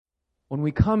when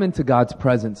we come into God's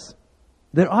presence,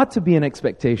 there ought to be an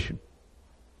expectation.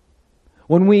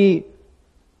 When we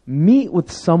meet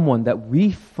with someone that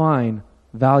we find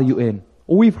value in,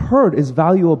 or we've heard is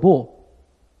valuable,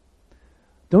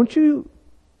 don't you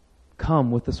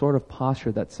come with the sort of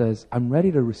posture that says, I'm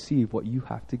ready to receive what you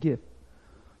have to give?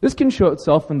 This can show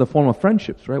itself in the form of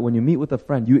friendships, right? When you meet with a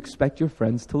friend, you expect your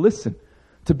friends to listen,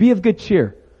 to be of good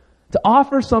cheer, to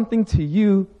offer something to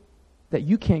you that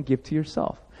you can't give to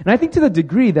yourself. And I think to the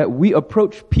degree that we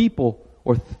approach people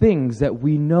or things that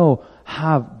we know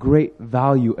have great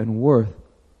value and worth,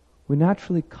 we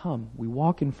naturally we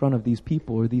walk in front of these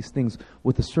people or these things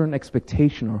with a certain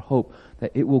expectation or hope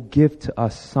that it will give to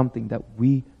us something that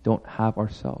we don't have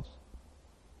ourselves.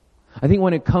 I think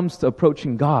when it comes to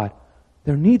approaching God,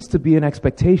 there needs to be an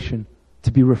expectation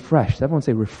to be refreshed. Everyone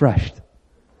say refreshed.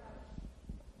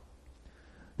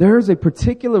 There is a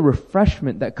particular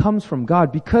refreshment that comes from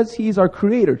God because He is our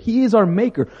creator. He is our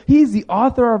maker. He is the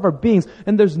author of our beings.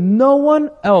 And there's no one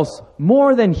else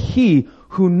more than He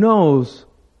who knows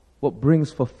what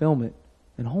brings fulfillment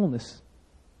and wholeness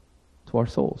to our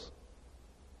souls.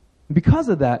 Because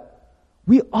of that,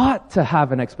 we ought to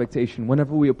have an expectation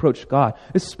whenever we approach God,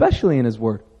 especially in His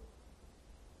Word.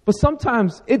 But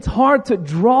sometimes it's hard to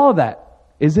draw that,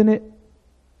 isn't it?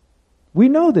 We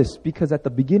know this because at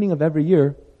the beginning of every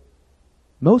year,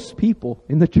 most people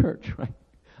in the church, right?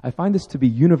 I find this to be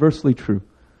universally true,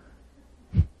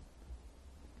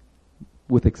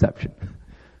 with exception.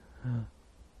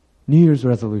 New Year's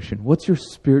resolution. What's your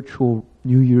spiritual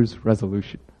New Year's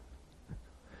resolution?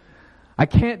 I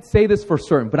can't say this for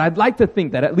certain, but I'd like to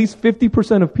think that at least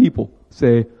 50% of people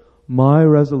say, my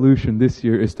resolution this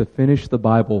year is to finish the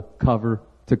Bible cover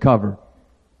to cover.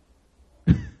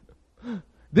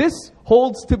 This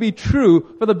holds to be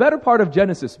true for the better part of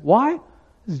Genesis. Why?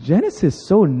 Because Genesis is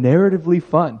so narratively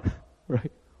fun,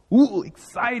 right? Ooh,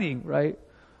 exciting, right?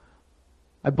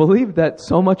 I believe that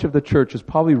so much of the church has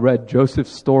probably read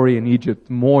Joseph's story in Egypt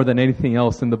more than anything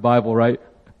else in the Bible, right?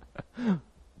 But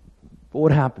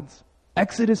what happens?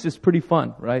 Exodus is pretty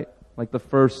fun, right? Like the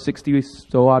first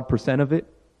 60% of it.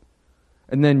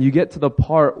 And then you get to the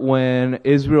part when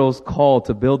Israel's called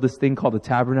to build this thing called the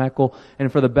tabernacle. And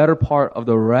for the better part of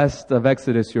the rest of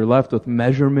Exodus, you're left with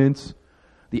measurements,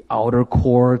 the outer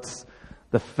courts,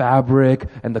 the fabric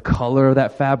and the color of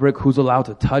that fabric, who's allowed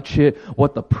to touch it,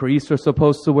 what the priests are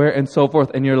supposed to wear, and so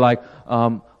forth. And you're like,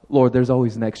 Lord, there's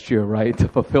always next year, right, to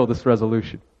fulfill this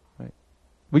resolution. Right?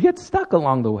 We get stuck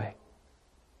along the way.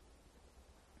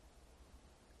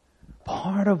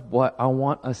 Part of what I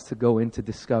want us to go into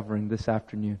discovering this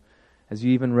afternoon, as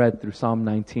you even read through Psalm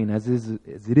 19, as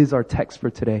it is our text for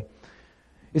today,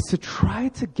 is to try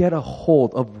to get a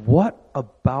hold of what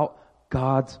about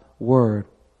God's Word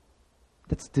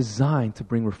that's designed to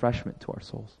bring refreshment to our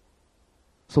souls.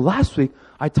 So last week,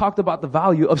 I talked about the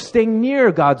value of staying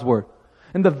near God's Word,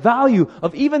 and the value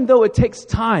of, even though it takes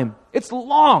time, it's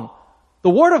long. The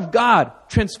Word of God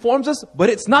transforms us, but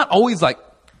it's not always like,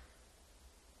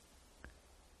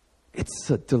 it's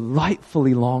a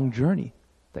delightfully long journey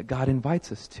that God invites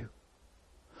us to.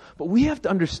 But we have to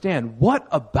understand, what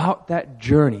about that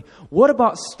journey? What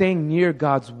about staying near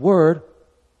God's Word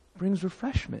brings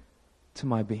refreshment to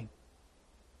my being?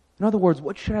 In other words,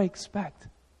 what should I expect?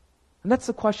 And that's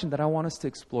the question that I want us to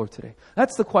explore today.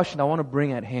 That's the question I want to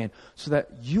bring at hand so that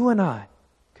you and I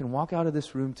can walk out of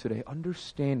this room today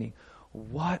understanding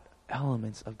what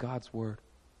elements of God's Word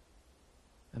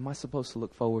am I supposed to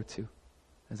look forward to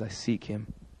as I seek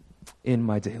Him in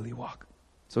my daily walk.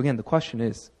 So again, the question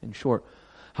is, in short,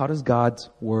 how does God's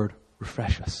Word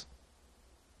refresh us?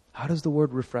 How does the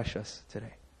Word refresh us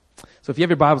today? So if you have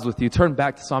your Bibles with you, turn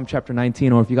back to Psalm chapter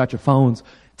 19, or if you got your phones,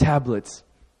 tablets,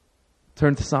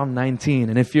 turn to Psalm 19.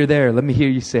 And if you're there, let me hear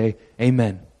you say,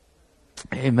 Amen.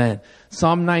 Amen.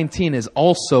 Psalm 19 is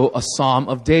also a Psalm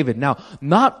of David. Now,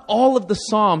 not all of the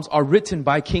Psalms are written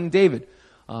by King David.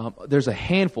 There's a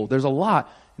handful, there's a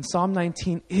lot. And Psalm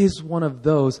 19 is one of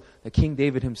those that King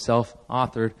David himself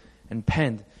authored and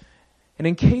penned. And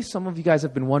in case some of you guys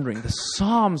have been wondering, the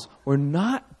Psalms were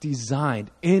not designed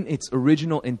in its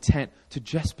original intent to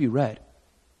just be read.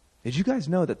 Did you guys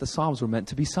know that the Psalms were meant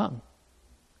to be sung?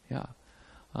 Yeah.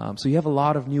 So you have a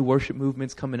lot of new worship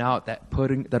movements coming out that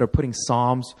are putting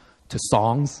Psalms to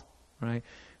songs, right?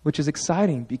 Which is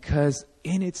exciting because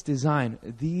in its design,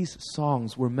 these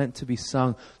songs were meant to be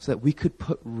sung so that we could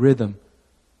put rhythm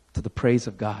to the praise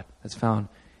of God that's found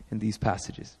in these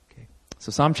passages. Okay.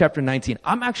 So Psalm chapter 19.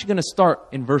 I'm actually going to start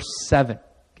in verse 7.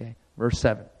 Okay, verse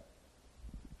 7.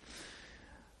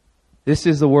 This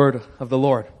is the word of the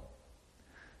Lord.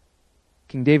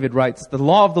 King David writes, "The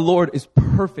law of the Lord is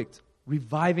perfect,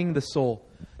 reviving the soul.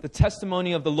 The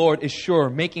testimony of the Lord is sure,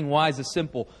 making wise the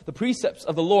simple. The precepts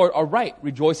of the Lord are right,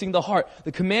 rejoicing the heart.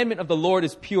 The commandment of the Lord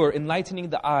is pure, enlightening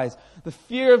the eyes. The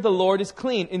fear of the Lord is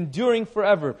clean, enduring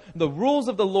forever. The rules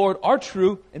of the Lord are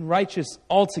true and righteous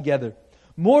altogether.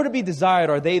 More to be desired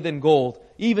are they than gold,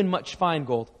 even much fine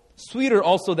gold. Sweeter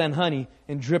also than honey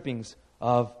and drippings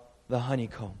of the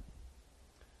honeycomb.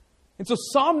 And so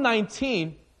Psalm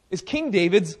 19 is King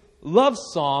David's love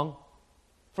song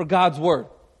for God's Word.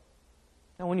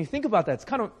 Now, when you think about that, it's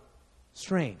kind of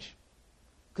strange.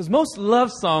 Because most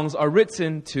love songs are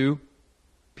written to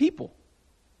people,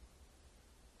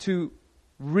 to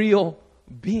real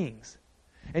beings.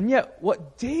 And yet,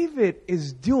 what David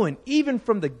is doing, even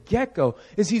from the get-go,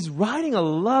 is he's writing a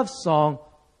love song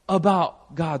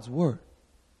about God's Word.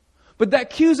 But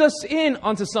that cues us in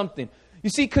onto something.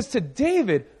 You see, because to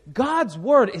David, God's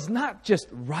Word is not just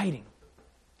writing.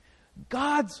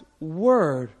 God's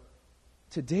Word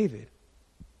to David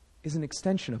is an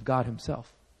extension of God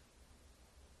Himself.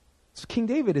 So King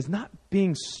David is not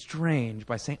being strange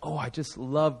by saying, oh, I just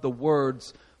love the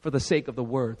words for the sake of the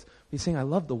words. He's saying, I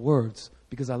love the words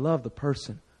because I love the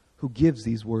person who gives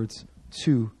these words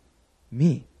to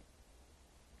me.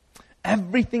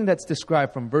 Everything that's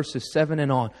described from verses 7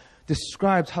 and on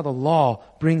describes how the law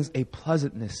brings a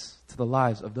pleasantness to the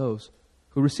lives of those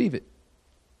who receive it.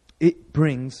 It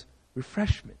brings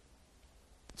refreshment.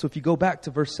 So if you go back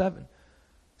to verse 7,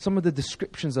 some of the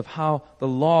descriptions of how the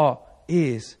law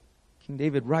is, King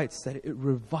David writes that it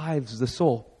revives the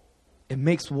soul. It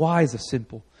makes wise the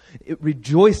simple. It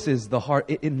rejoices the heart.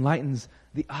 It enlightens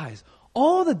the eyes.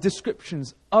 All the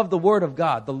descriptions of the Word of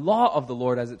God, the law of the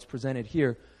Lord as it's presented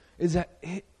here, is that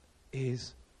it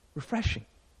is refreshing.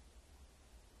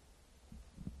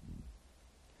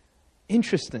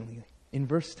 Interestingly, in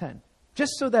verse 10,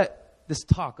 just so that this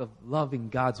talk of loving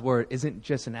God's Word isn't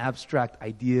just an abstract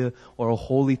idea or a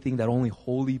holy thing that only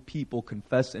holy people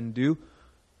confess and do,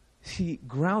 he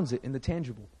grounds it in the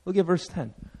tangible. Look at verse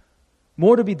 10.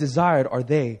 More to be desired are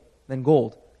they than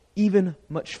gold, even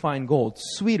much fine gold,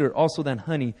 sweeter also than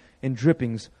honey and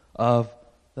drippings of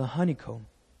the honeycomb.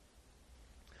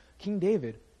 King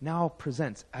David now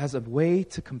presents as a way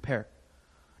to compare.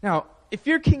 Now, if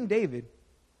you're King David,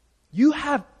 you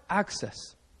have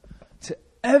access to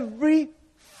every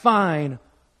fine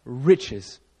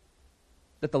riches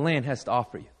that the land has to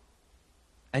offer you.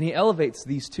 And he elevates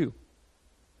these two.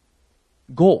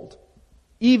 Gold.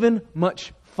 Even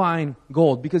much fine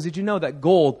gold. Because did you know that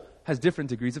gold has different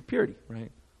degrees of purity,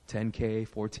 right? 10K,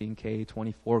 14K,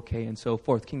 24K, and so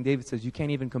forth. King David says you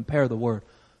can't even compare the Word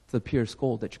to the purest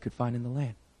gold that you could find in the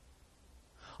land.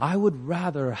 I would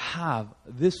rather have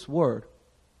this Word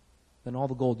than all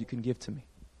the gold you can give to me.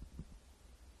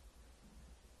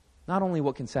 Not only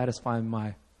what can satisfy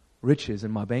my riches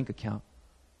in my bank account,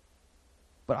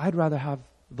 but I'd rather have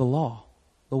the law,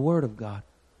 the Word of God,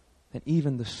 than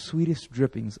even the sweetest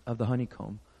drippings of the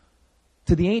honeycomb.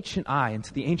 To the ancient eye, and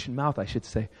to the ancient mouth, I should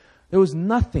say, there was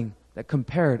nothing that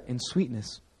compared in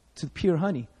sweetness to the pure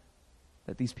honey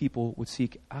that these people would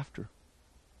seek after.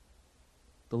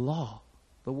 The law,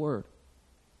 the Word,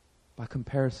 by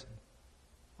comparison,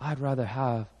 I'd rather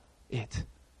have it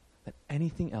than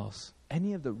anything else,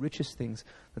 any of the richest things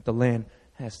that the land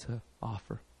has to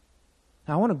offer.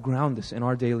 Now, I want to ground this in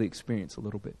our daily experience a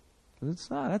little bit.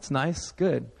 That's nice,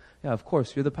 good. Yeah, of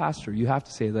course, you're the pastor. You have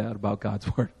to say that about God's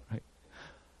Word, right?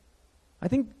 I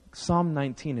think Psalm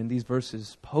 19 in these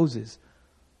verses poses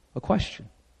a question.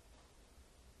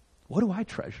 What do I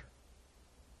treasure?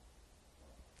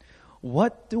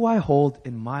 What do I hold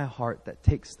in my heart that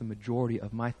takes the majority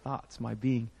of my thoughts, my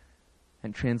being,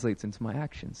 and translates into my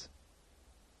actions?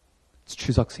 It's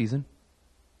Chuseok season.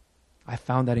 I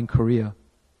found that in Korea,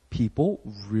 people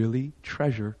really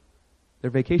treasure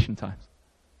their vacation times.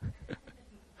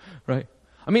 Right?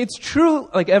 I mean, it's true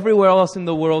like everywhere else in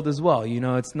the world as well. You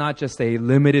know, it's not just a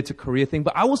limited to Korea thing.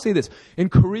 But I will say this. In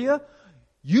Korea,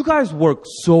 you guys work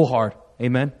so hard.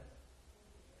 Amen?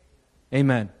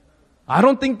 Amen. I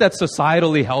don't think that's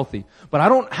societally healthy. But I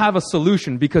don't have a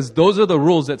solution because those are the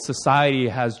rules that society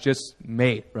has just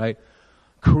made, right?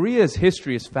 Korea's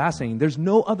history is fascinating. There's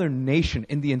no other nation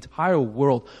in the entire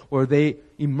world where they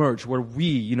emerge, where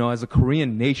we, as a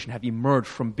Korean nation have emerged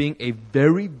from being a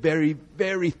very, very,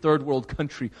 very third world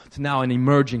country to now an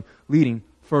emerging, leading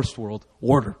first world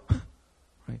order.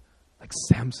 Right? Like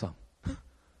Samsung.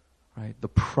 Right? The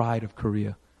pride of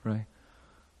Korea. Right?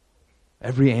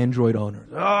 Every Android owner.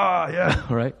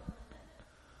 Yeah. Right?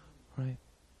 Right?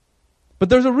 But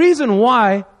there's a reason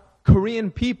why Korean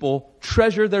people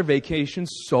treasure their vacations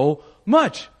so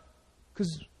much.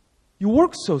 Because you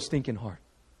work so stinking hard.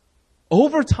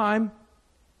 Overtime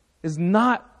is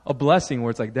not a blessing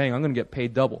where it's like, dang, I'm going to get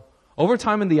paid double.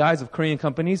 Overtime in the eyes of Korean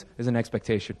companies is an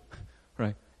expectation,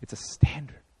 right? It's a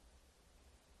standard.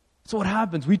 So what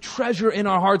happens? We treasure in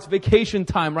our hearts vacation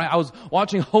time, right? I was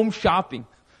watching Home Shopping.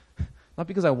 Not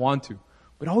because I want to,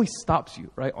 but it always stops you,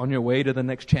 right? On your way to the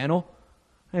next channel.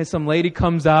 And some lady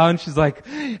comes out and she's like,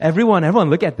 everyone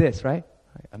look at this, right?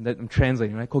 I'm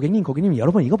translating, right? 고객님,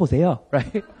 여러분 이거 보세요,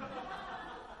 right?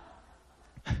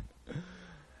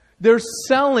 They're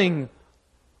selling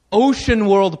ocean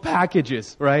world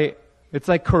packages, right? It's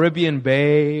like Caribbean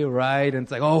Bay, right? And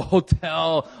it's like,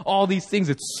 hotel, all these things.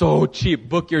 It's so cheap.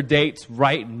 Book your dates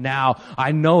right now.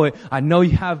 I know it. I know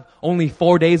you have only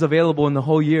 4 days available in the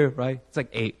whole year, right? It's like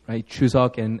 8, right?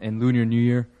 Chuseok and Lunar New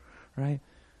Year, right?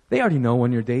 They already know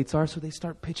when your dates are, so they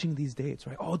start pitching these dates,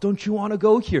 right? Oh, don't you want to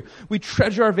go here? We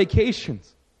treasure our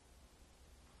vacations.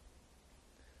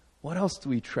 What else do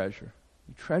we treasure?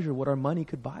 We treasure what our money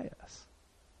could buy us,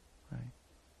 right?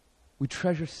 We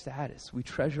treasure status. We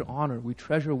treasure honor. We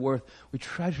treasure worth. We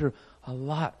treasure a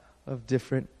lot of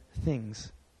different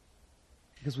things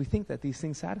because we think that these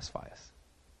things satisfy us.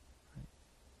 Right?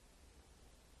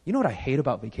 You know what I hate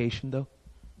about vacation, though?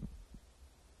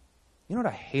 You know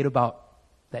what I hate about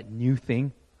that new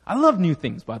thing? I love new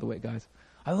things, by the way, guys.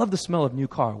 I love the smell of new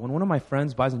car. When one of my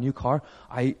friends buys a new car,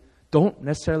 I don't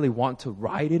necessarily want to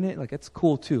ride in it. Like, it's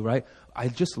cool too, right? I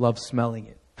just love smelling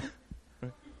it.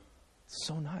 It's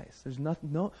so nice. There's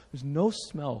no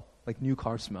smell like new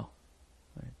car smell.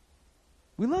 Right?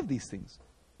 We love these things.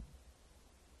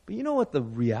 But you know what the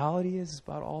reality is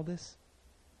about all this?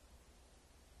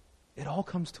 It all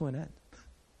comes to an end.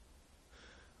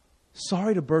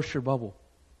 Sorry to burst your bubble,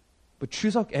 but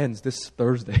Chuseok ends this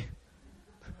Thursday.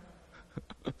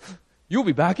 You'll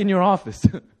be back in your office.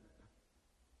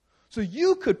 So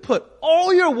you could put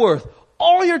all your worth,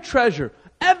 all your treasure,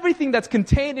 everything that's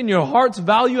contained in your heart's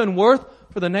value and worth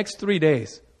for the next 3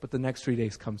 days. But the next 3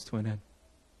 days comes to an end.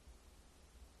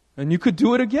 And you could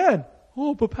do it again.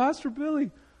 Oh, but Pastor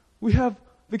Billy, we have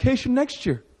vacation next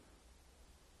year.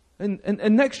 And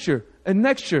next year, and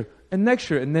next year, and next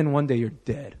year. And then one day you're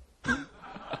dead.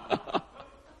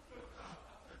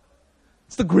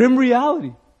 It's the grim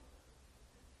reality.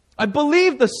 I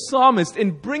believe the psalmist,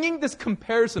 in bringing this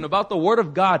comparison about the Word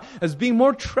of God as being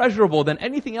more treasurable than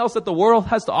anything else that the world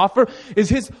has to offer, is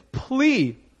his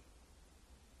plea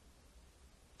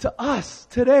to us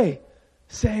today,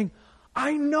 saying,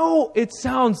 I know it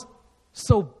sounds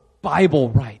so Bible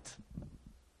right,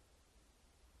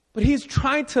 but he's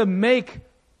trying to make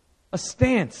a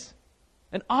stance,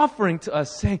 an offering to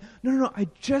us, saying, no, I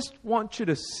just want you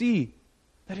to see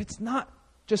that it's not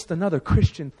just another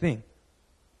Christian thing.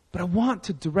 But I want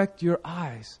to direct your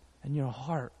eyes and your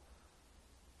heart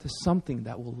to something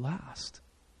that will last.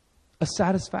 A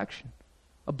satisfaction,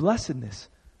 a blessedness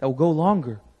that will go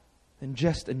longer than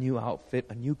just a new outfit,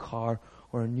 a new car,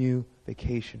 or a new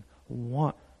vacation. I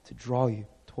want to draw you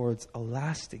towards a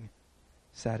lasting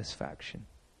satisfaction.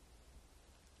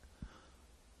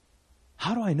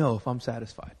 How do I know if I'm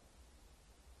satisfied?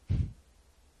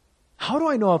 How do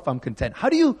I know if I'm content? How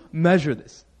do you measure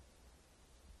this?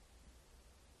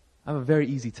 I have a very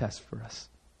easy test for us.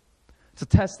 It's a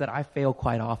test that I fail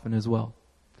quite often as well.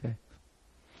 Okay?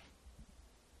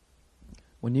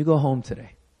 When you go home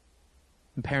today,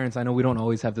 and parents, I know we don't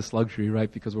always have this luxury,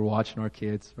 right? Because we're watching our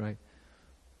kids, right?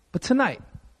 But tonight,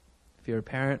 if you're a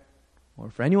parent, or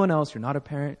for anyone else, you're not a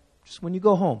parent, just when you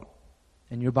go home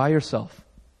and you're by yourself,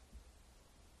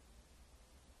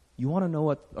 you want to know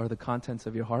what are the contents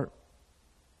of your heart?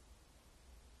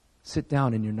 Sit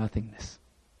down in your nothingness.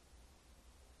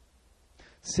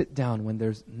 Sit down when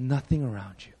there's nothing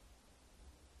around you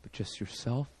but just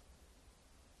yourself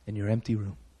and your empty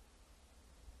room.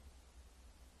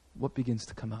 What begins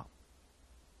to come out?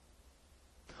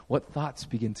 What thoughts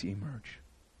begin to emerge?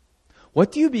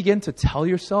 What do you begin to tell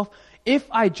yourself? If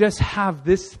I just have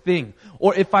this thing,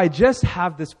 or if I just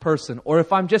have this person, or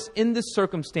if I'm just in this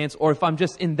circumstance, or if I'm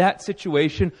just in that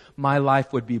situation, my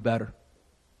life would be better.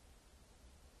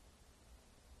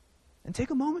 And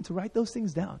take a moment to write those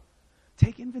things down.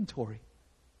 Take inventory.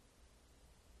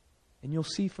 And you'll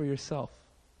see for yourself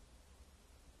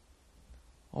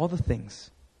all the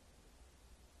things,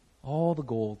 all the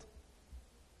gold,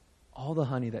 all the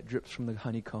honey that drips from the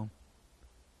honeycomb,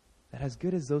 that as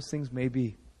good as those things may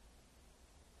be,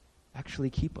 actually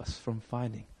keep us from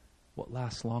finding what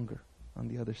lasts longer on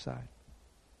the other side.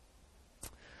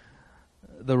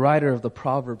 The writer of the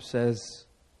proverb says,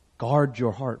 guard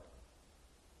your heart.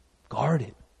 Guard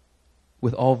it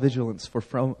with all vigilance, for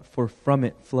from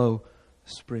it flow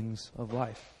springs of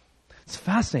life. It's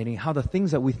fascinating how the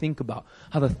things that we think about,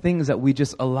 how the things that we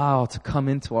just allow to come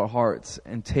into our hearts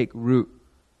and take root,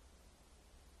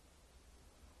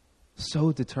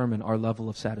 so determine our level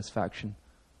of satisfaction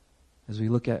as we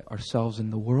look at ourselves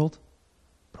in the world,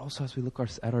 but also as we look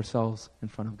at ourselves in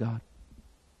front of God.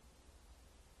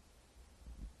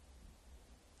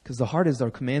 Because the heart is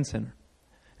our command center,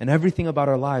 and everything about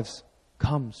our lives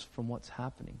comes from what's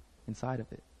happening inside of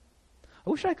it. I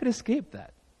wish I could escape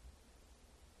that.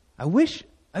 I wish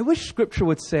Scripture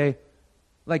would say,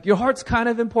 like, your heart's kind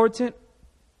of important,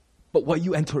 but what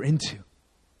you enter into,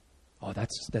 oh,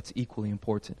 that's equally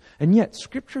important. And yet,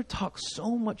 Scripture talks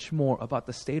so much more about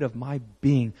the state of my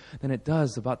being than it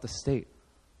does about the state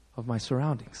of my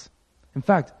surroundings. In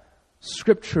fact,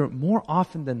 Scripture, more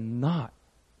often than not,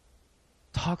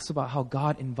 talks about how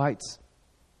God invites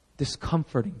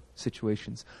discomforting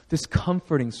situations,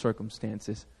 discomforting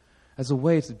circumstances, as a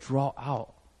way to draw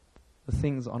out the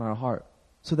things on our heart.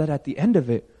 So that at the end of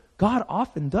it, God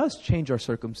often does change our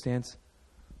circumstance,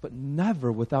 but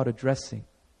never without addressing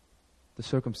the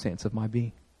circumstance of my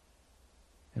being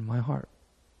and my heart.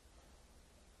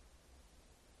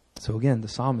 So again, the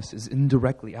psalmist is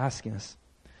indirectly asking us,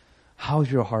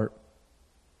 how's your heart?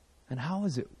 And how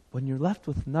is it when you're left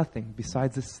with nothing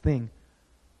besides this thing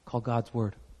called God's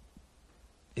Word?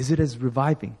 Is it as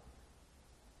reviving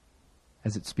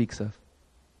as it speaks of?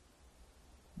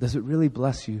 Does it really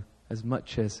bless you as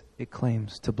much as it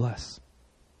claims to bless?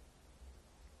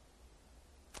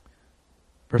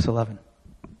 Verse 11.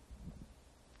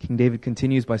 King David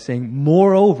continues by saying,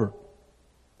 moreover,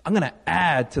 I'm going to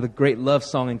add to the great love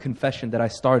song and confession that I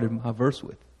started my verse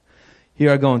with.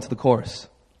 Here I go into the chorus.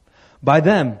 By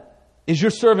them is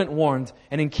your servant warned,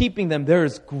 and in keeping them there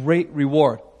is great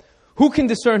reward. Who can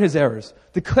discern his errors?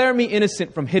 Declare me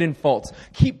innocent from hidden faults.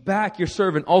 Keep back your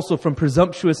servant also from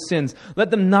presumptuous sins.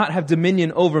 Let them not have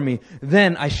dominion over me.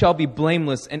 Then I shall be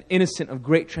blameless and innocent of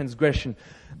great transgression.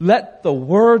 Let the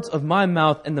words of my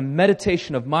mouth and the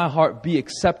meditation of my heart be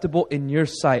acceptable in your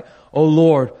sight, O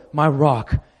Lord, my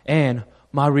rock and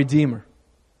my redeemer.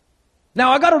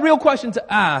 Now I got a real question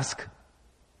to ask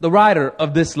the writer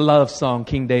of this love song,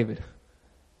 King David.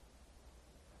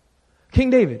 King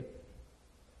David,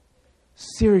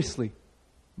 seriously,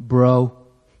 bro,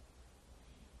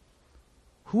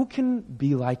 who can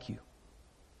be like you?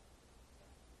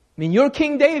 I mean, you're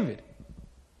King David.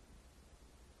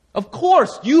 Of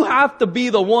course, you have to be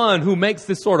the one who makes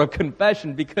this sort of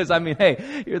confession because, I mean,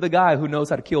 hey, you're the guy who knows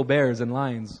how to kill bears and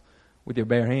lions with your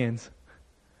bare hands,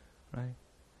 right?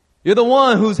 You're the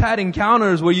one who's had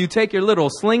encounters where you take your little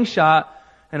slingshot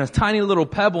and a tiny little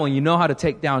pebble and you know how to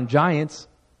take down giants.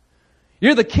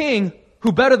 You're the king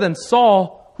who, better than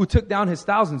Saul, who took down his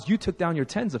thousands, you took down your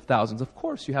tens of thousands. Of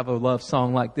course you have a love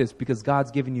song like this because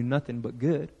God's given you nothing but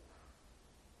good.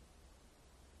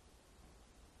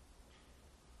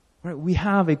 Right? We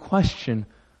have a question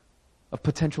of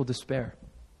potential despair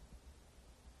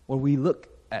where we look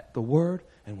at the Word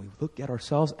and we look at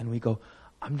ourselves and we go,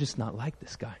 I'm just not like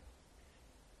this guy.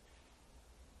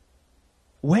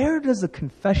 Where does a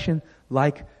confession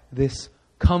like this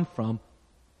come from?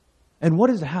 And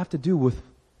what does it have to do with,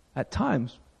 at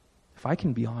times, if I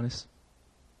can be honest,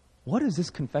 what does this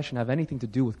confession have anything to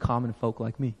do with common folk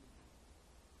like me?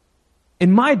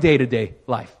 In my day-to-day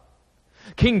life,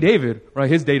 King David, right,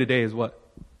 his day-to-day is what?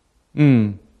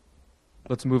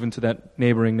 Let's move into that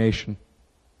neighboring nation.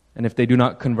 And if they do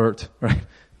not convert, right,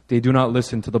 if they do not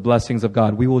listen to the blessings of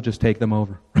God, we will just take them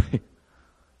over, right?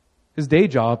 His day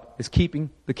job is keeping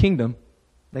the kingdom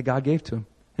that God gave to him.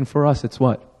 And for us, it's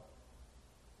what?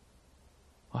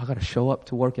 Oh, I got to show up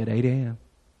to work at 8 a.m.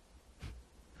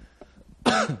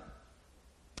 I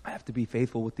have to be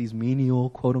faithful with these menial,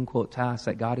 quote-unquote, tasks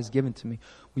that God has given to me.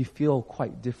 We feel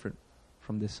quite different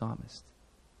from this psalmist.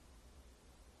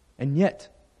 And yet,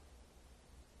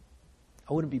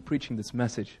 I wouldn't be preaching this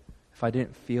message if I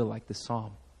didn't feel like this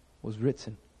psalm was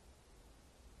written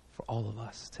for all of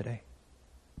us today.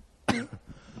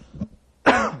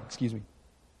 Excuse me.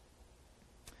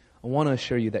 I want to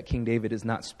assure you that King David is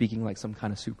not speaking like some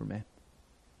kind of Superman.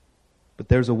 But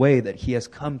there's a way that he has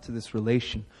come to this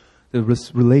relationship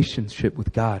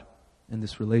with God and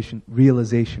this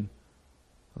realization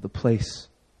of the place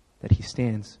that he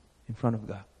stands in front of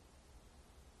God.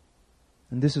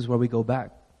 And this is where we go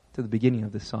back to the beginning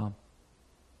of this psalm.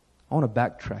 I want to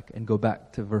backtrack and go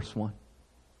back to verse 1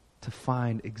 to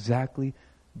find exactly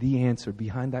the answer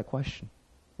behind that question.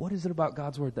 What is it about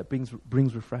God's Word that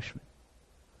brings refreshment?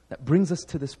 That brings us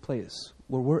to this place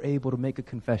where we're able to make a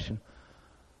confession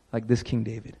like this King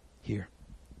David here.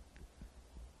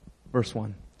 Verse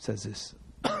 1 says this.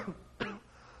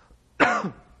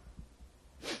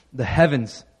 The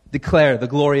heavens declare the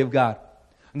glory of God,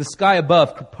 and the sky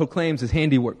above proclaims His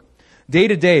handiwork. Day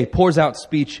to day pours out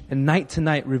speech, and night to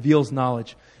night reveals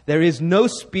knowledge. There is no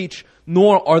speech,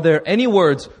 nor are there any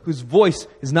words whose voice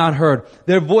is not heard.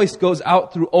 Their voice goes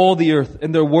out through all the earth,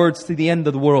 and their words to the end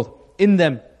of the world. In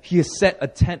them He has set a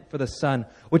tent for the sun,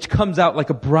 which comes out like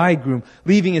a bridegroom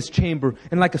leaving his chamber,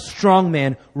 and like a strong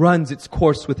man runs its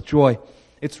course with joy.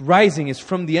 Its rising is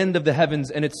from the end of the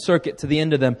heavens, and its circuit to the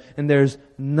end of them, and there's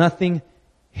nothing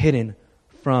hidden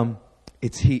from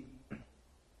its heat.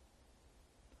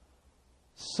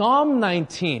 Psalm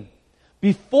 19,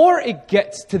 before it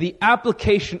gets to the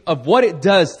application of what it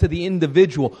does to the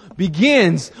individual,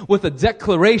 begins with a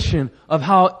declaration of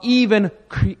how even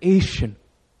creation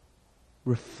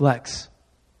reflects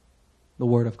the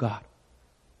Word of God.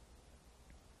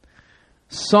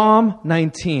 Psalm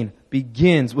 19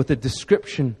 begins with a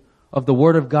description of the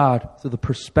Word of God through the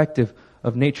perspective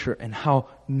of nature, and how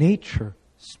nature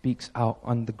speaks out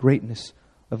on the greatness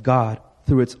of God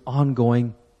through its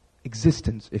ongoing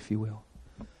existence, if you will.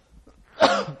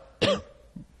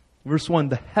 Verse 1,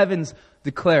 the heavens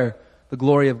declare the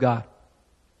glory of God.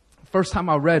 First time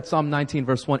I read Psalm 19,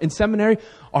 verse 1. In seminary,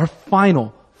 our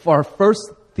final, for our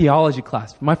first theology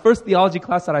class, my first theology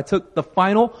class that I took, the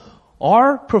final,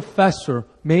 our professor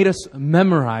made us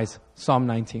memorize Psalm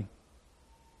 19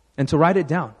 and to write it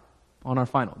down on our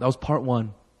final. That was part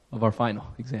 1 of our final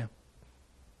exam.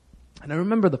 And I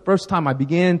remember the first time I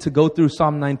began to go through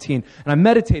Psalm 19 and I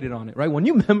meditated on it, right? When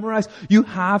you memorize, you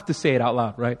have to say it out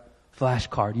loud, right?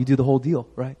 Flashcard, you do the whole deal,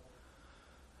 right?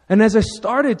 And as I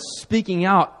started speaking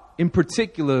out, in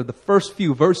particular, the first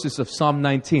few verses of Psalm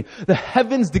 19, the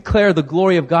heavens declare the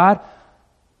glory of God.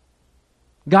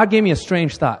 God gave me a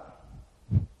strange thought.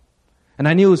 And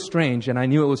I knew it was strange, and I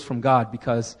knew it was from God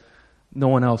because no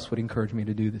one else would encourage me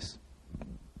to do this.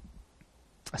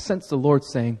 I sensed the Lord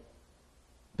saying,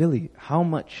 Billy, how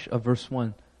much of verse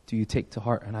 1 do you take to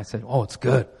heart? And I said, oh, it's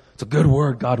good. It's a good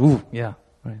word, God. Ooh, yeah.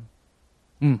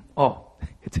 Right. Oh,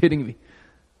 it's hitting me.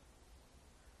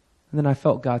 And then I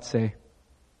felt God say,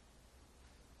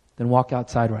 then walk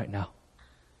outside right now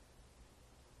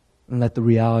and let the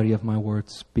reality of my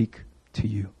words speak to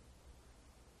you.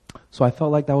 So I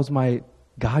felt like that was my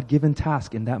God-given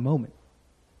task in that moment,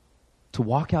 to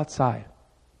walk outside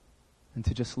and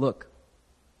to just look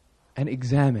and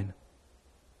examine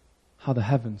how the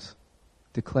heavens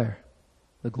declare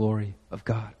the glory of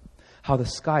God, how the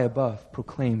sky above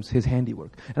proclaims His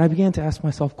handiwork. And I began to ask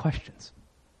myself questions.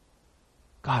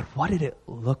 God, what did it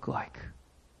look like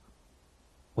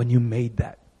when you made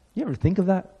that? You ever think of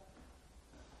that?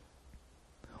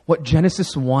 What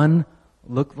Genesis 1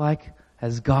 looked like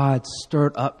as God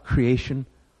stirred up creation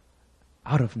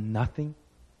out of nothing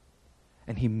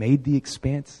and He made the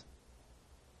expanse?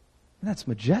 And that's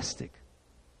majestic.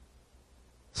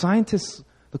 Scientists,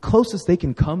 the closest they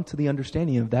can come to the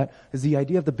understanding of that is the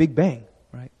idea of the Big Bang,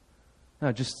 right?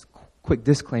 Now, just quick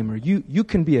disclaimer. You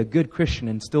can be a good Christian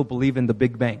and still believe in the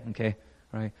Big Bang, okay?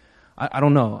 Right? I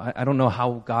don't know. I don't know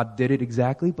how God did it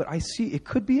exactly, but I see it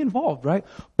could be involved, right?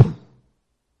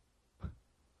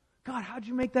 God, how'd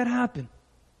you make that happen?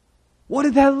 What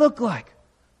did that look like?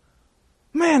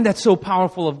 Man, that's so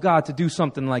powerful of God to do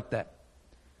something like that.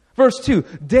 Verse 2,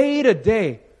 day to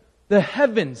day, the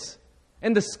heavens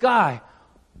and the sky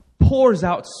pours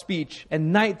out speech,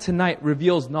 and night to night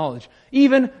reveals knowledge.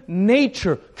 Even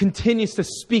nature continues to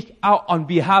speak out on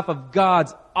behalf of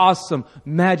God's awesome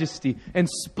majesty and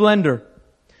splendor.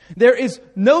 There is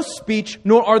no speech,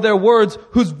 nor are there words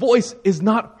whose voice is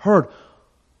not heard.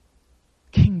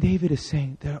 King David is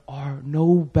saying there are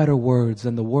no better words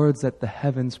than the words that the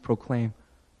heavens proclaim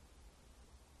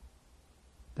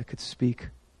that could speak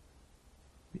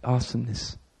the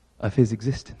awesomeness of His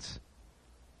existence.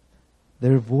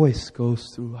 Their voice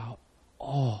goes throughout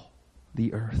all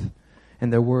the earth,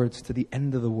 and their words to the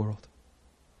end of the world.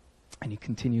 And He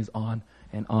continues on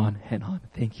and on and on.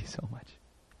 Thank you so much.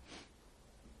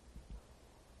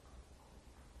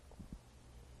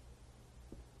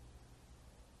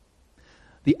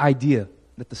 The idea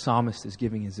that the psalmist is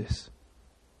giving is this.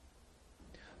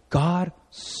 God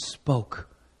spoke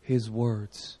His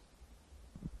words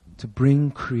to bring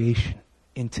creation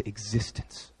into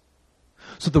existence.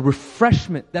 So the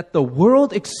refreshment that the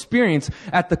world experienced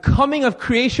at the coming of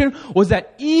creation was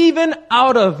that even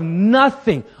out of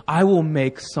nothing, I will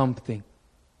make something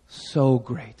so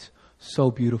great,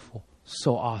 so beautiful,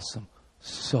 so awesome,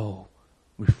 so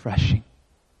refreshing.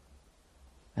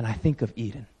 And I think of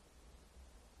Eden.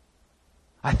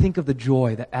 I think of the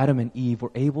joy that Adam and Eve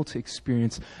were able to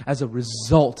experience as a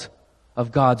result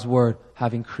of God's Word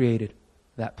having created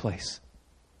that place.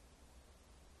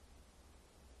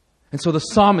 And so the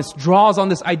psalmist draws on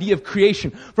this idea of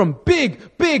creation from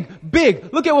big, big,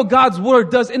 big. Look at what God's word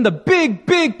does in the big,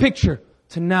 big picture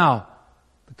to now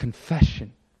the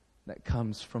confession that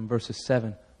comes from verses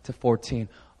 7 to 14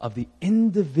 of the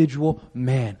individual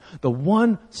man, the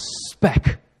one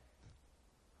speck.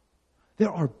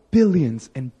 There are billions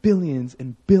and billions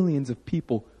and billions of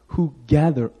people who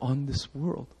gather on this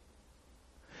world.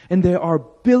 And there are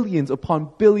billions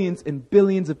upon billions and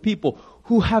billions of people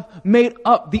who have made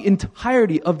up the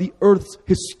entirety of the earth's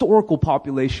historical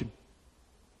population.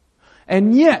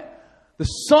 And yet, the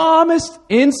psalmist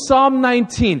in Psalm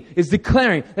 19 is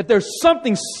declaring that there's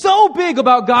something so big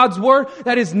about God's word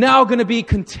that is now going to be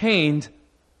contained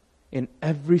in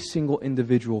every single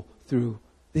individual through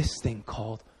this thing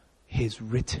called His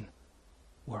written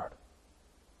word.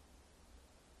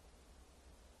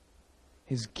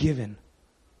 His given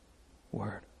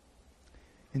word.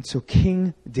 And so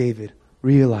King David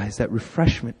realized that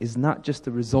refreshment is not just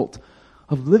the result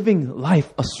of living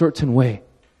life a certain way.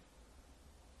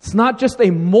 It's not just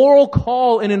a moral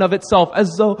call in and of itself,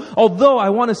 although I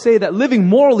want to say that living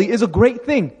morally is a great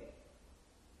thing.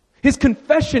 His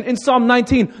confession in Psalm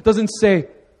 19 doesn't say,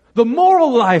 the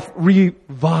moral life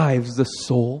revives the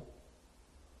soul.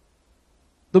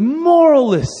 The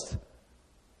moralist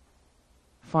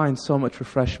finds so much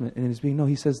refreshment in his being. No,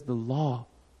 he says the law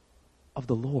of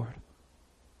the Lord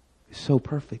is so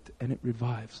perfect and it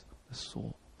revives the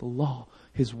soul. The law,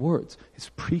 His words, His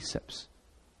precepts.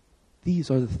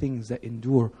 These are the things that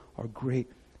endure, are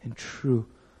great and true.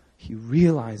 He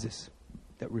realizes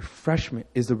that refreshment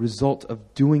is the result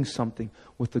of doing something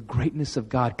with the greatness of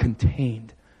God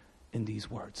contained in these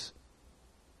words.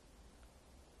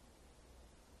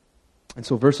 And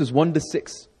so verses 1 to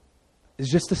 6 is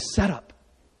just a setup.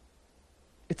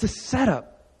 It's a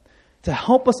setup to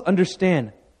help us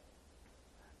understand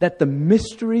that the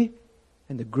mystery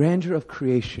and the grandeur of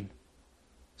creation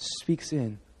speaks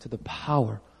in to the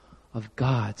power of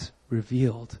God's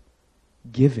revealed,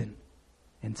 given,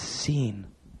 and seen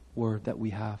word that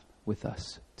we have with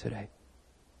us today.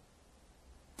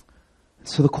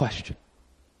 So the question,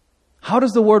 how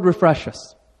does the word refresh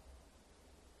us?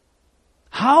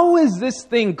 How is this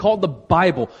thing called the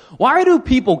Bible? Why do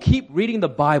people keep reading the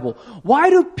Bible? Why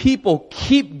do people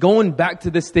keep going back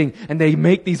to this thing and they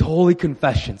make these holy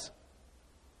confessions?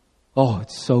 Oh,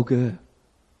 it's so good.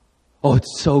 Oh,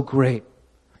 it's so great.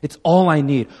 It's all I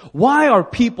need. Why are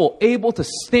people able to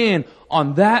stand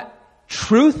on that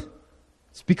truth?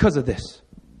 It's because of this.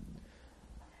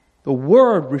 The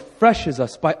Word refreshes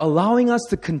us by allowing us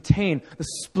to contain the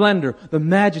splendor, the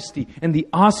majesty, and the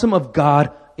awesome of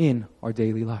God in our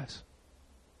daily lives.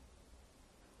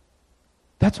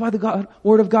 That's why the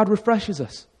Word of God refreshes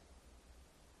us.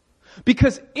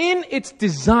 Because in its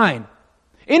design,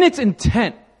 in its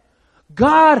intent,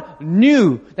 God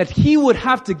knew that He would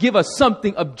have to give us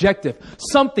something objective,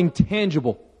 something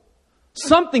tangible,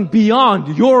 something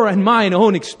beyond your and mine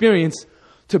own experience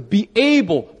to be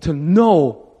able to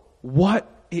know what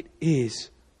it is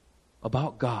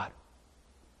about God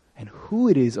and who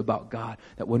it is about God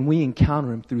that when we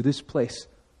encounter Him through this place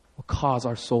will cause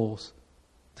our souls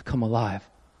to come alive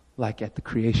like at the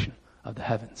creation of the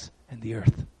heavens and the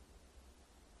earth.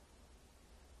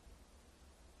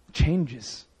 It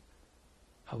changes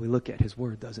how we look at His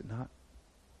Word, does it not?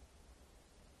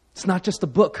 It's not just a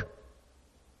book,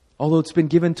 although it's been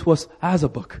given to us as a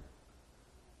book.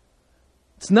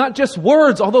 It's not just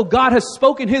words, although God has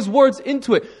spoken His words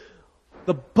into it.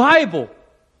 The Bible,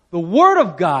 the Word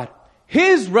of God,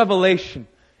 His revelation,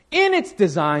 in its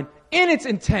design, in its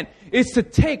intent, is to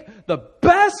take the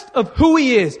best of who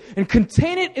He is and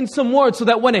contain it in some words so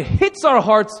that when it hits our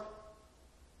hearts,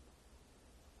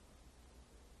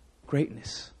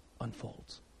 greatness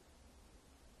unfolds.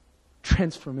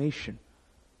 Transformation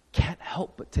can't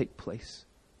help but take place.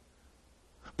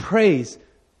 Praise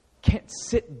can't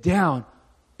sit down,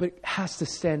 but it has to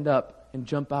stand up and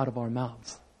jump out of our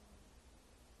mouths.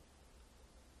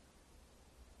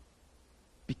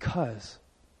 Because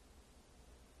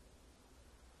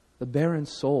the barren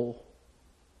soul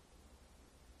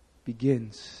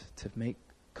begins to make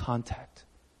contact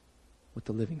with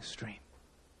the living stream.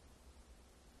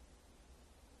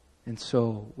 And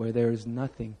so, where there is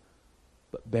nothing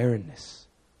but barrenness,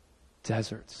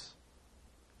 deserts,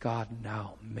 God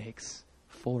now makes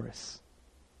forests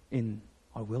in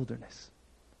our wilderness.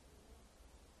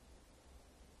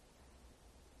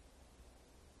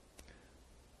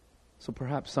 So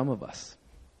perhaps some of us,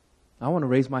 I want to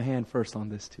raise my hand first on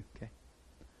this too, okay?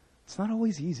 It's not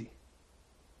always easy.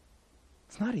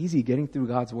 It's not easy getting through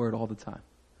God's Word all the time.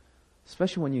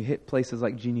 Especially when you hit places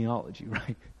like genealogy,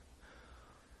 right?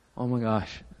 Oh my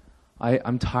gosh.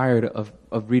 I'm tired of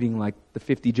reading like the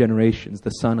 50 generations, the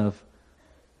son of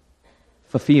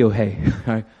Fafiohe,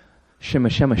 right?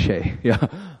 Shemashemasheh, yeah,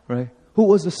 right? Who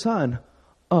was the son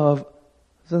of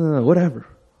whatever.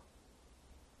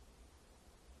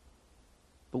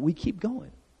 But we keep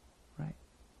going, right?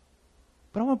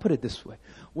 But I want to put it this way.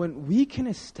 When we can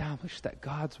establish that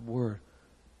God's Word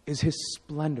is His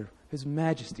splendor, His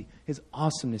majesty, His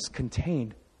awesomeness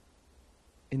contained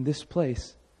in this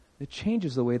place, it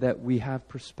changes the way that we have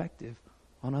perspective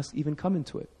on us even coming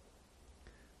to it.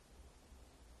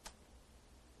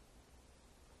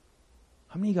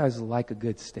 How many of you guys like a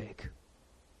good steak?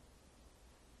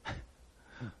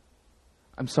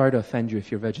 I'm sorry to offend you if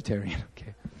you're vegetarian,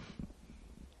 okay?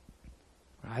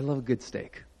 I love a good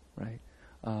steak, right?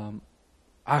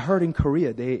 I heard in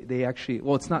Korea, they actually,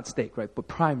 well, it's not steak, right? But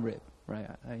prime rib, right?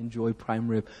 I enjoy prime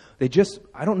rib. I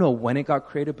don't know when it got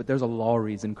created, but there's a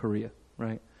Lawry's in Korea,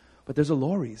 right? But there's a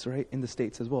Lawry's, right, in the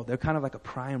States as well. They're kind of like a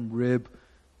prime rib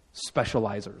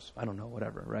specializers. I don't know,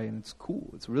 whatever, right? And it's cool.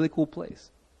 It's a really cool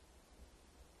place.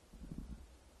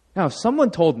 Now, if someone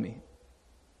told me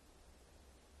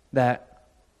that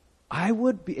I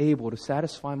would be able to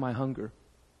satisfy my hunger,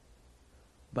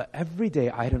 but every day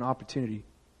I had an opportunity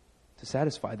to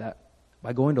satisfy that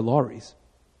by going to Lawry's,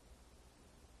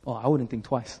 well, I wouldn't think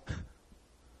twice.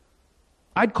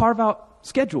 I'd carve out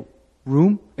schedule,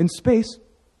 room, and space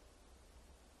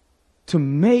to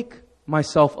make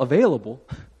myself available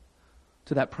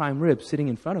to that prime rib sitting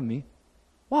in front of me.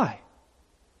 Why?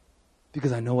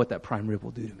 Because I know what that prime rib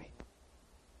will do to me.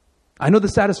 I know the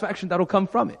satisfaction that'll come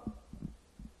from it.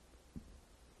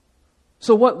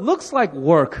 So what looks like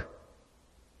work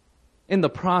in the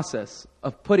process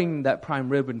of putting that prime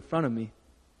rib in front of me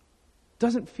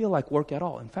doesn't feel like work at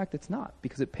all. In fact, it's not,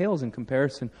 because it pales in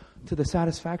comparison to the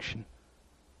satisfaction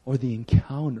or the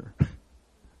encounter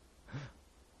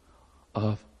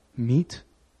of meat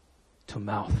to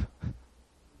mouth. I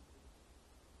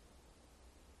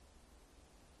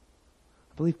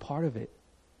believe part of it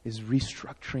is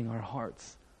restructuring our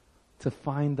hearts to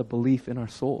find the belief in our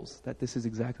souls that this is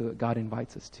exactly what God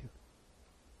invites us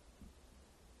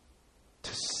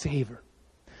to savor,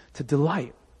 to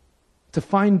delight, to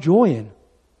find joy in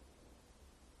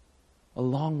a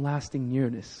long-lasting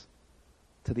nearness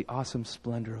to the awesome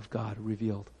splendor of God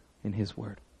revealed in His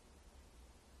Word.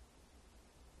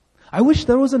 I wish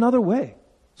there was another way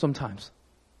sometimes.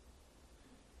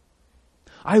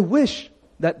 I wish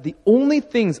that the only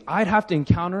things I'd have to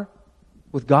encounter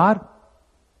with God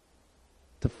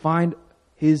to find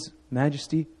His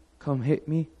majesty come hit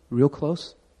me real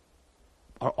close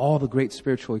are all the great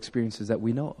spiritual experiences that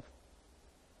we know of.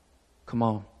 Come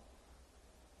on.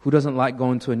 Who doesn't like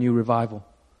going to a new revival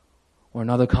or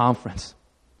another conference,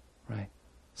 right?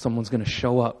 Someone's going to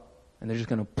show up and they're just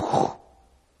going to,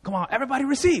 come on, everybody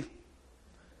receive.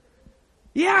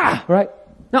 Yeah, right?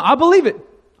 Now, I believe it.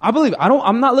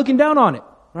 I'm not looking down on it,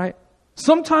 right?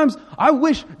 Sometimes I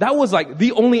wish that was like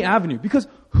the only avenue, because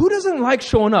who doesn't like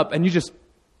showing up and you just,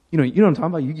 you know what I'm talking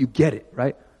about? You get it,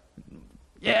 right?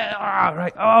 Yeah,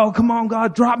 right. Oh, come on,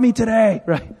 God, drop me today,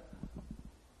 right?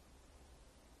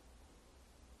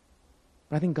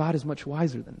 But I think God is much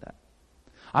wiser than that.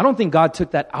 I don't think God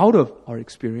took that out of our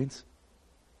experience.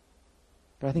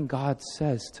 But I think God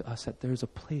says to us that there's a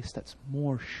place that's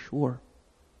more sure.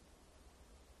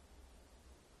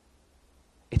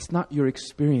 It's not your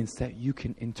experience that you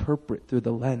can interpret through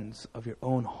the lens of your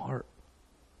own heart.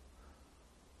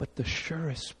 But the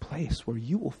surest place where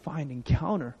you will find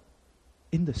encounter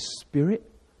in the Spirit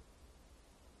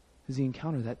is the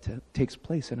encounter that takes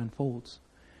place and unfolds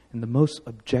in the most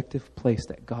objective place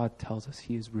that God tells us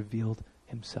He has revealed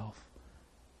Himself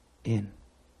in.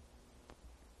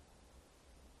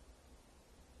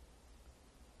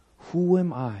 Who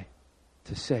am I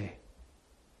to say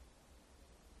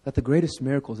that the greatest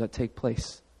miracles that take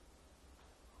place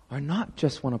are not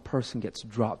just when a person gets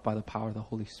dropped by the power of the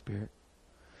Holy Spirit?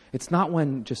 It's not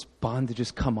when just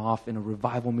bondages come off in a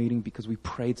revival meeting because we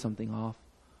prayed something off.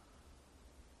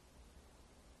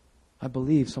 I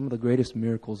believe some of the greatest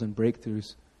miracles and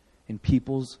breakthroughs in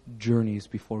people's journeys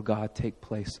before God take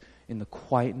place in the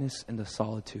quietness and the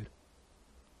solitude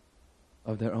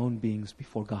of their own beings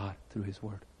before God through His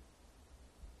Word.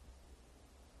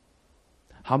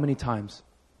 How many times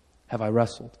have I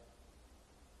wrestled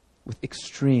with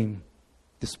extreme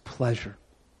displeasure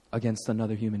against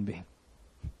another human being?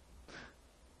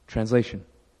 Translation: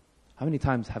 how many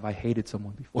times have I hated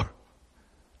someone before?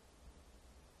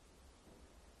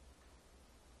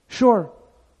 Sure,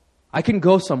 I can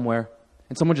go somewhere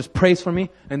and someone just prays for me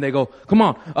and they go, come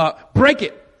on, break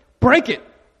it.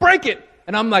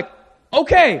 And I'm like,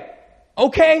 okay,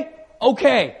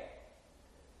 okay.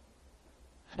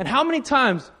 And how many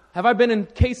times have I been in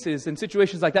cases and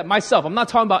situations like that myself? I'm not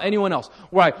talking about anyone else.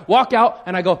 Where I walk out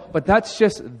and I go, but that's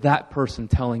just that person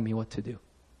telling me what to do.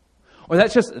 Or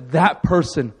that's just that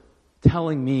person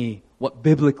telling me what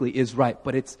biblically is right.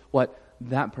 But it's what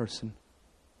that person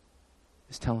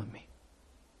is telling me.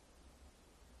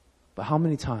 But how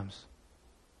many times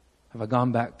have I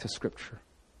gone back to Scripture?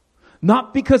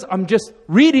 Not because I'm just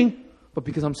reading, but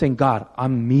because I'm saying, God,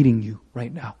 I'm meeting you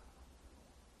right now.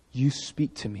 You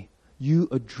speak to me. You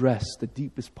address the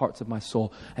deepest parts of my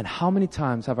soul. And how many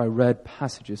times have I read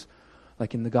passages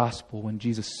like in the gospel when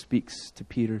Jesus speaks to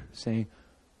Peter saying,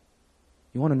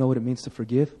 you want to know what it means to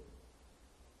forgive?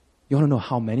 You want to know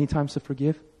how many times to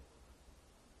forgive?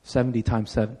 70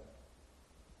 times 7.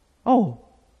 Oh,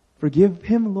 forgive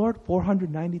him, Lord,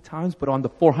 490 times, but on the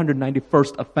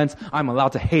 491st offense, I'm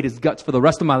allowed to hate his guts for the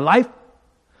rest of my life?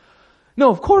 No,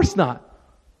 of course not.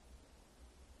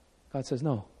 God says,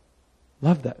 no,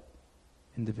 love that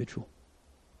individual.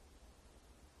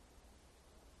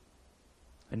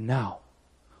 And now,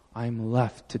 I'm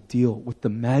left to deal with the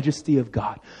majesty of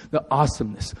God, the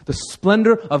awesomeness, the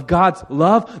splendor of God's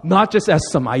love, not just as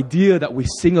some idea that we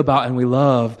sing about and we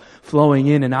love flowing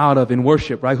in and out of in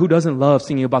worship, right? Who doesn't love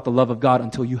singing about the love of God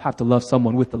until you have to love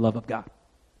someone with the love of God?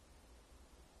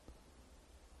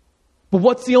 But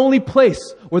what's the only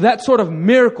place where that sort of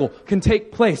miracle can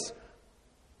take place?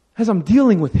 As I'm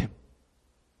dealing with Him.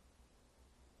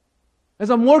 As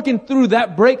I'm working through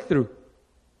that breakthrough.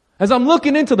 As I'm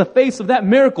looking into the face of that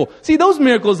miracle. See, those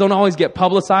miracles don't always get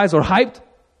publicized or hyped.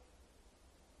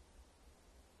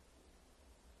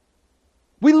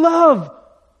 We love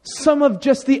some of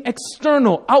just the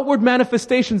external, outward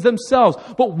manifestations themselves.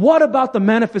 But what about the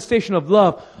manifestation of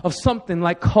love of something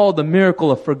like called the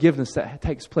miracle of forgiveness that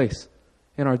takes place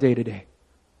in our day-to-day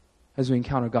as we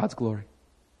encounter God's glory?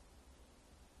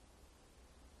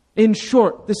 In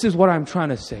short, this is what I'm trying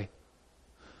to say.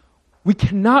 We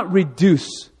cannot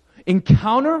reduce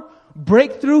encounter,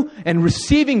 breakthrough, and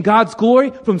receiving God's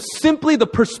glory from simply the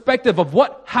perspective of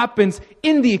what happens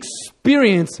in the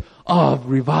experience of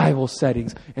revival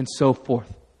settings and so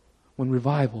forth. When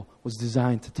revival was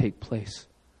designed to take place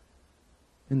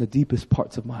in the deepest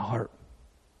parts of my heart.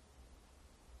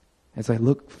 As I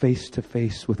look face to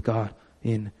face with God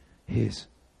in His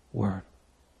Word.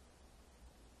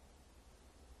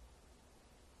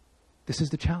 This is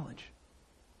the challenge.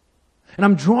 And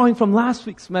I'm drawing from last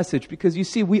week's message because you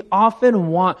see, we often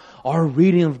want our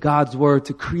reading of God's Word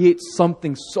to create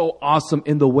something so awesome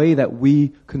in the way that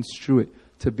we construe it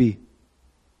to be.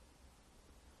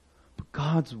 But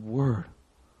God's Word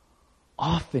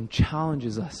often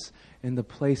challenges us in the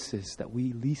places that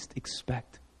we least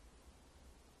expect.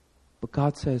 But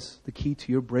God says the key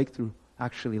to your breakthrough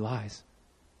actually lies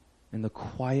in the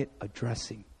quiet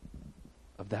addressing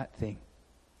of that thing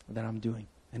that I'm doing.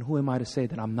 And who am I to say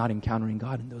that I'm not encountering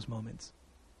God in those moments?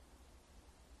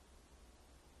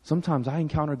 Sometimes I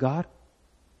encounter God.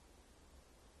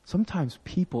 Sometimes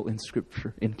people in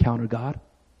Scripture encounter God,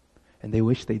 and they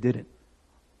wish they didn't.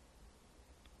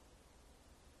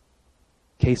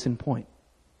 Case in point,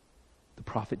 the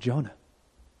prophet Jonah.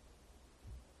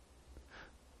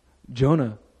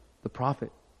 Jonah, the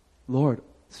prophet, Lord,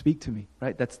 speak to me,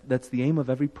 right? That's the aim of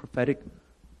every prophetic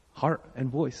heart and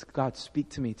voice. God, speak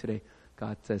to me today.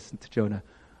 God says to Jonah,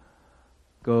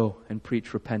 go and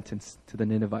preach repentance to the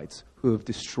Ninevites who have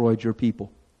destroyed your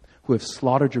people, who have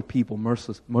slaughtered your people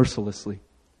mercilessly,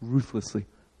 ruthlessly.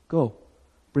 Go,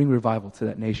 bring revival to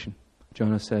that nation.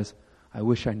 Jonah says, I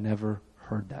wish I never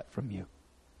heard that from you.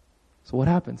 So what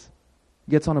happens?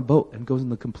 He gets on a boat and goes in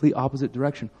the complete opposite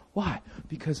direction. Why?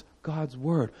 Because God's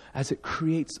Word, as it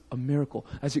creates a miracle,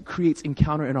 as it creates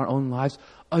encounter in our own lives,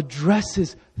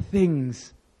 addresses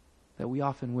things that we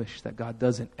often wish that God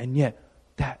doesn't. And yet,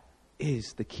 that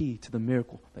is the key to the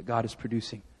miracle that God is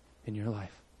producing in your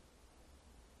life.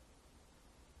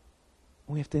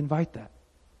 We have to invite that.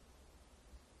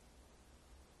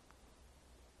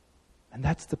 And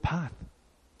that's the path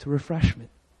to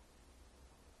refreshment.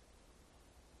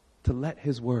 To let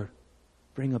His Word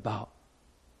bring about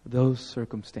those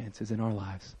circumstances in our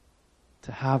lives.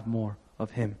 To have more of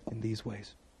Him in these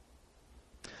ways.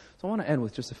 So I want to end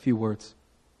with just a few words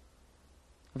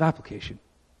of application.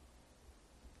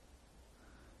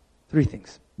 3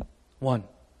 things. 1,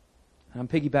 and I'm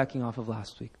piggybacking off of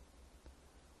last week.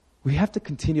 We have to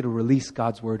continue to release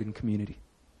God's Word in community.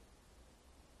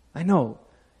 I know,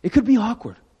 it could be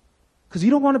awkward. Because you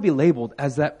don't want to be labeled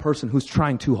as that person who's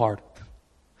trying too hard.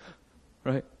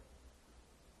 Right?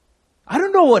 I don't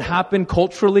don't know what happened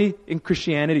culturally in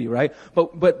Christianity, right?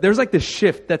 But there's like this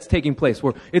shift that's taking place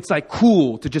where it's like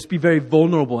cool to just be very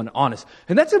vulnerable and honest.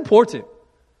 And that's important.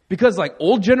 Because like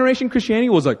old generation Christianity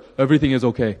was like, everything is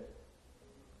okay.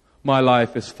 My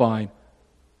life is fine.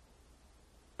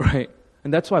 Right?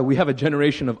 And that's why we have a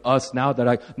generation of us now that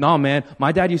like, nah man,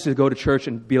 my dad used to go to church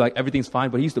and be like, everything's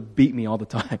fine, but he used to beat me all the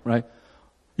time, right?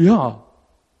 Yeah.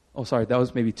 Oh, sorry, that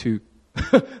was maybe too,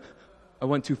 I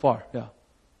went too far, yeah.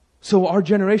 So our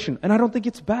generation, and I don't think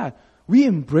it's bad, we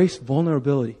embrace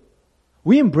vulnerability.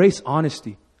 We embrace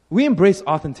honesty. We embrace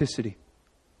authenticity.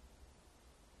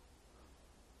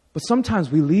 But sometimes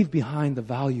we leave behind the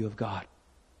value of God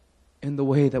in the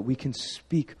way that we can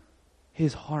speak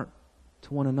His heart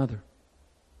to one another.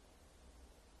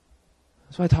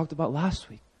 That's what I talked about last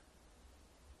week.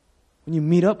 When you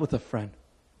meet up with a friend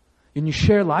and you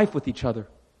share life with each other,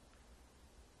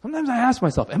 sometimes I ask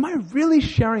myself, am I really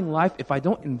sharing life if I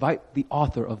don't invite the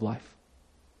author of life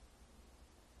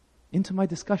into my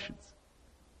discussions?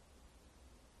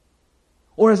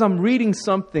 Or as I'm reading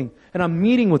something and I'm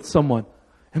meeting with someone,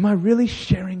 am I really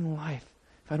sharing life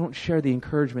if I don't share the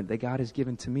encouragement that God has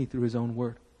given to me through His own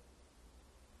word?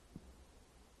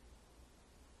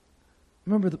 I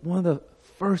remember one of the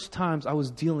first times I was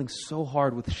dealing so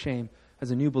hard with shame as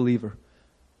a new believer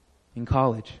in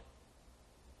college.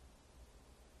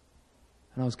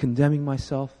 And I was condemning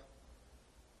myself.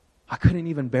 I couldn't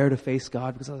even bear to face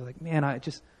God because I was like, man, I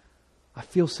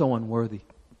feel so unworthy.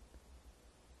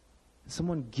 And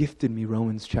someone gifted me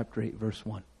Romans chapter 8, verse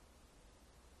 1.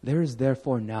 There is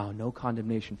therefore now no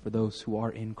condemnation for those who are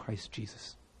in Christ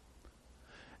Jesus.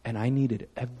 And I needed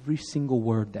every single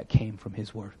word that came from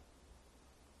His word.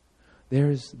 There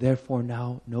is therefore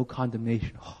now no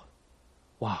condemnation. Oh,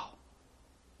 wow.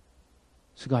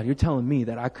 So God, you're telling me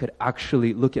that I could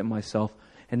actually look at myself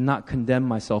and not condemn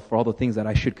myself for all the things that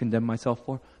I should condemn myself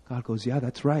for? God goes, yeah,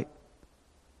 that's right.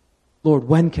 Lord,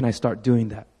 when can I start doing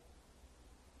that?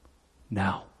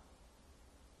 Now.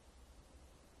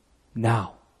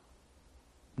 Now.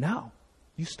 Now.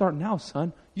 You start now,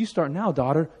 son. You start now,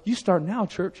 daughter. You start now,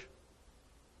 church.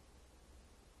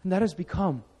 And that has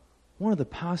become one of the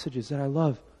passages that I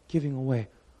love giving away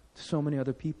to so many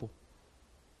other people.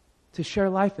 To share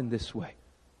life in this way.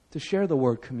 To share the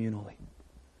word communally.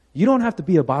 You don't have to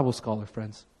be a Bible scholar,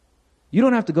 friends. You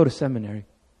don't have to go to seminary.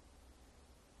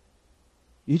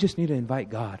 You just need to invite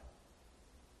God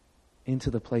into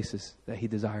the places that He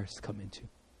desires to come into.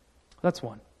 That's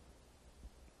one.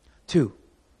 Two,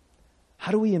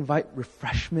 how do we invite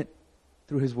refreshment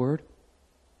through His word?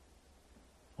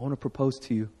 I want to propose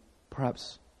to you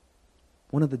perhaps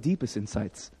one of the deepest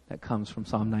insights that comes from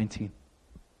Psalm 19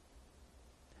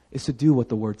 is to do what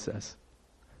the word says.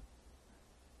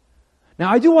 Now,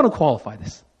 I do want to qualify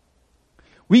this.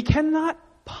 We cannot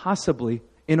possibly,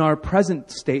 in our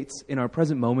present states, in our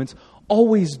present moments,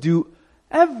 always do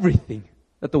everything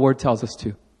that the word tells us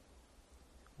to.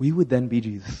 We would then be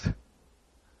Jesus.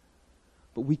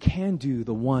 But we can do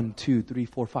the 1, 2, 3,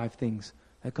 4, 5 things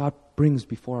that God brings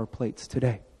before our plates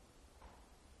today.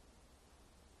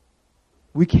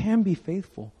 We can be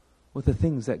faithful with the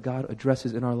things that God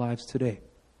addresses in our lives today.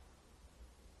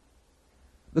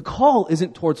 The call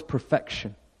isn't towards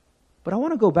perfection. But I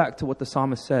want to go back to what the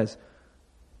psalmist says.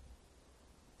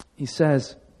 He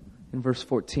says in verse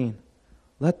 14,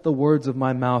 "Let the words of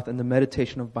my mouth and the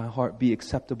meditation of my heart be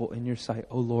acceptable in your sight,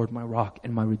 O Lord, my rock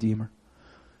and my redeemer."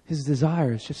 His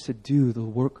desire is just to do the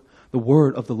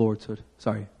word of the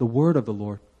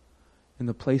Lord in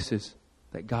the places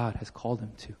that God has called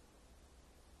him to.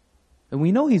 And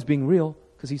we know he's being real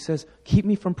because he says, keep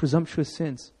me from presumptuous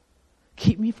sins.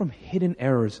 Keep me from hidden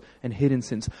errors and hidden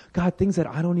sins. God, things that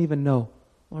I don't even know.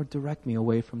 Lord, direct me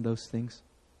away from those things.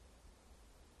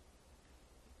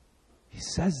 He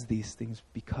says these things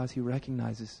because he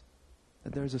recognizes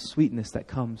that there's a sweetness that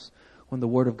comes when the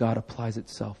Word of God applies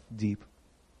itself deep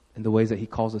in the ways that he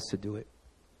calls us to do it.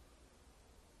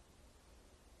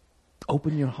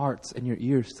 Open your hearts and your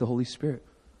ears to the Holy Spirit.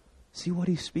 See what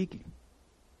he's speaking.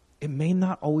 It may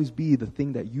not always be the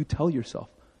thing that you tell yourself.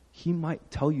 He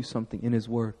might tell you something in his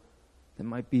word that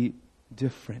might be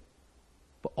different,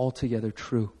 but altogether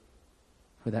true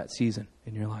for that season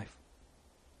in your life.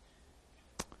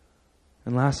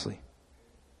 And lastly,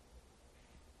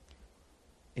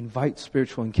 invite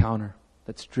spiritual encounter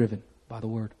that's driven by the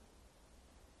word.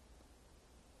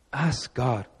 Ask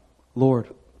God,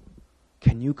 Lord,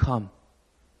 can you come?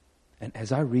 And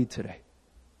as I read today,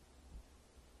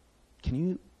 can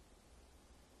you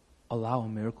allow a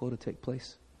miracle to take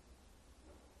place?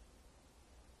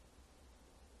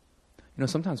 You know,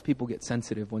 sometimes people get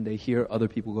sensitive when they hear other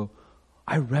people go,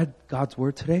 I read God's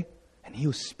word today, And He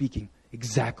was speaking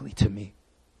exactly to me.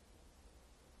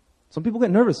 Some people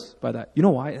get nervous by that. You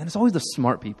know why? And it's always the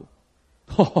smart people.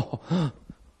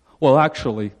 Well,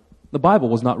 actually, the Bible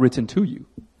was not written to you,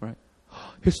 right?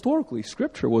 Historically,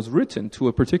 Scripture was written to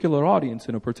a particular audience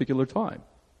in a particular time.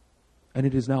 And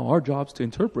it is now our jobs to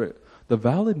interpret the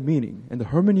valid meaning and the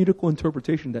hermeneutical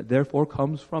interpretation that therefore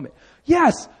comes from it.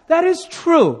 Yes, that is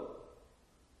true.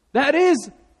 That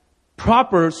is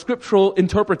proper scriptural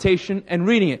interpretation and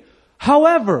reading it.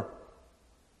 However,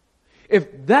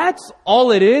 if that's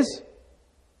all it is,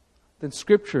 then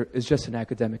Scripture is just an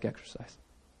academic exercise.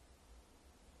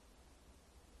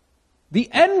 The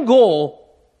end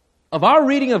goal of our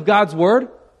reading of God's Word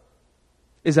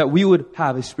is that we would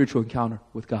have a spiritual encounter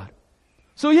with God.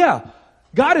 So yeah,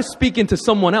 God is speaking to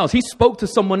someone else. He spoke to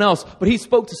someone else, but He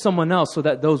spoke to someone else so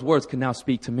that those words can now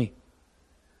speak to me.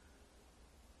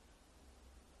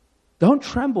 Don't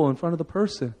tremble in front of the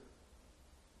person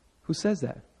who says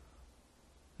that.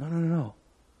 No.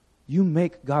 You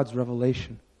make God's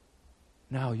revelation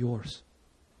now yours.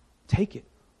 Take it,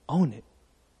 own it,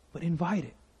 but invite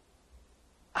it.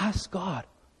 Ask God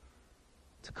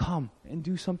to come and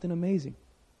do something amazing.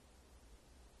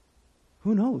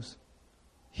 Who knows?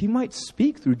 He might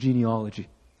speak through genealogy.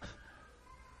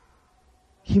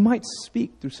 He might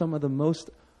speak through some of the most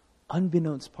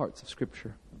unbeknownst parts of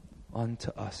Scripture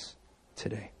unto us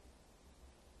today.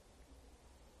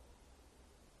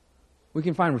 We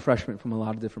can find refreshment from a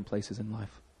lot of different places in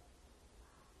life.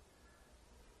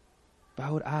 But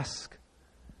I would ask,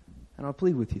 and I'll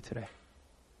plead with you today,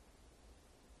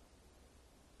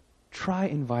 try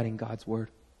inviting God's Word.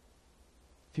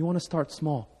 If you want to start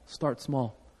small, start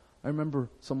small. I remember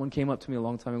someone came up to me a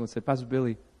long time ago and said, Pastor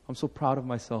Billy, I'm so proud of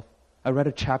myself. I read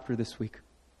a chapter this week.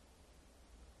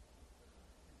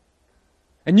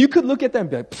 And you could look at them and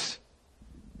be like, pfft.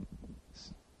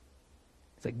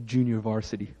 It's like junior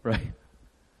varsity, right?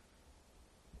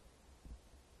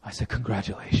 I said,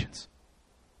 congratulations.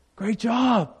 Great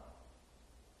job.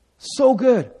 So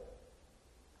good.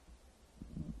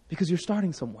 Because you're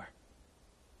starting somewhere.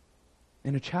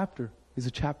 And a chapter is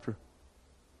a chapter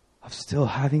of still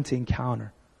having to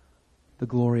encounter the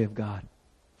glory of God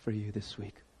for you this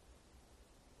week.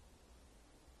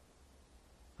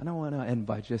 And I want to end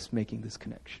by just making this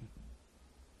connection.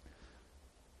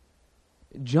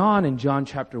 John in John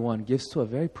chapter 1 gives us a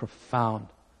very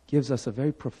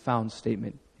profound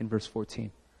statement in verse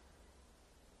 14.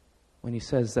 When he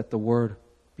says that the Word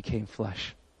became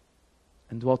flesh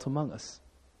and dwelt among us.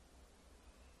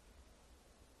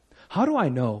 How do I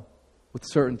know with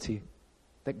certainty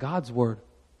that God's Word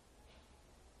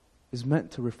is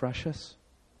meant to refresh us?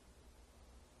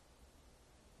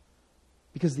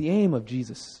 Because the aim of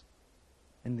Jesus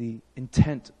and the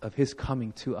intent of His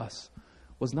coming to us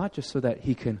was not just so that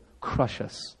He can crush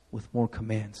us with more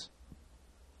commands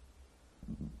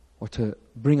or to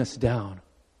bring us down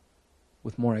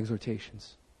with more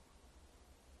exhortations.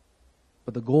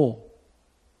 But the goal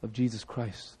of Jesus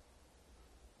Christ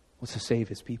was to save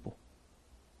His people.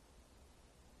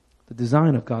 The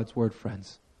design of God's Word,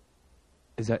 friends,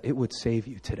 is that it would save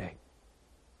you today.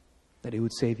 That it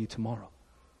would save you tomorrow.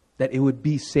 That it would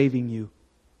be saving you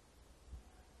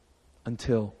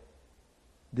until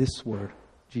this Word,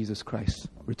 Jesus Christ,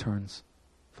 returns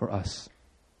for us.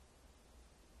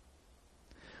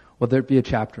 Whether it be a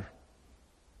chapter,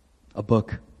 a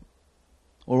book,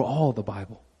 or all the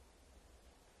Bible,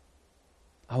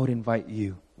 I would invite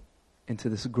you into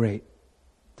this great,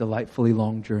 delightfully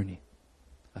long journey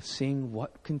of seeing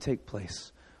what can take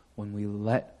place when we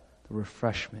let the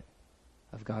refreshment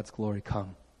of God's glory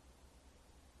come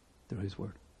through His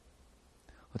Word.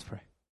 Let's pray.